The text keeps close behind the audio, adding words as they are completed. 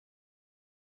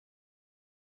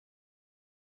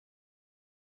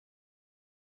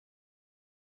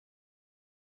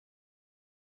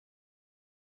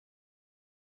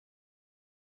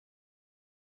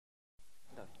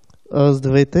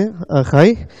Здравейте.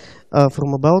 Hi.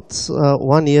 From about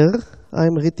 1 year,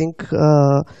 I'm reading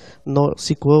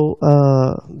NoSQL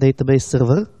database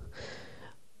server,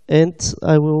 and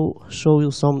I will show you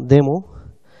some demo.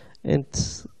 And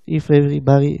if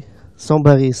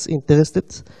somebody is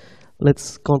interested,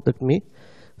 let's contact me.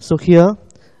 So here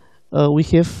we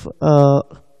have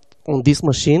on this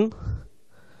machine,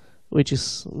 which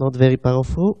is not very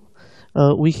powerful,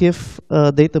 we have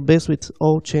a database with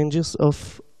all changes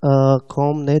of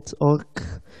com, net, org,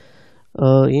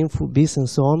 info, biz, and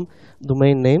so on,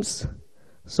 domain names.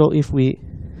 So if we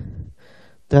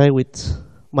try with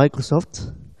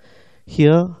Microsoft,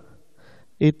 here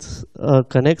it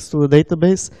connects to the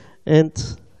database and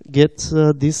gets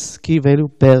these key value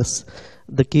pairs.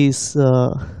 The key is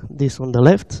this on the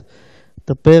left,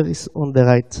 the pair is on the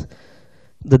right.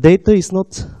 The data is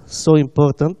not so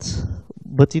important,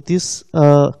 but it is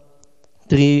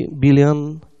 3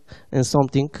 billion and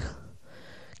something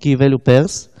key value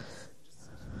pairs,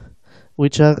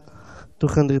 which are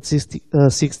 260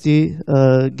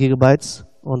 gigabytes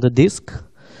on the disk.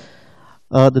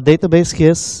 The database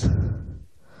has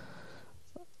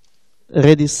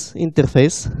Redis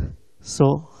interface,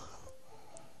 so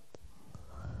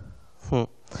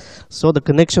the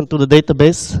connection to the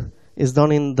database is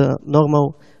done in the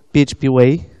normal PHP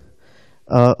way.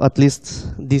 At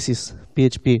least this is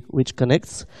PHP which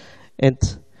connects, and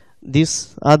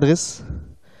this address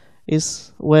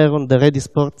is where on the Redis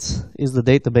port is the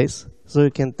database. So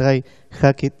you can try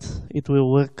hack it. It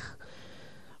will work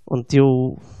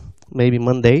until maybe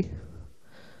Monday.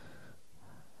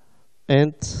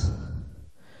 And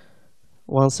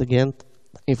once again,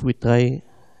 if we try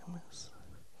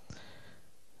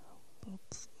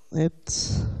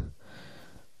it,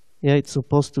 yeah, it's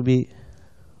supposed to be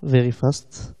very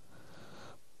fast.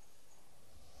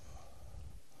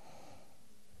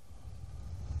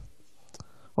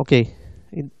 Okay,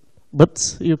 but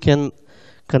you can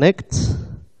connect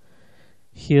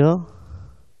here.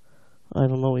 I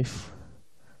don't know if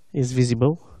it's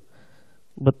visible,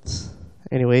 but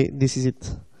anyway, this is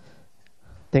it.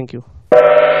 Thank you.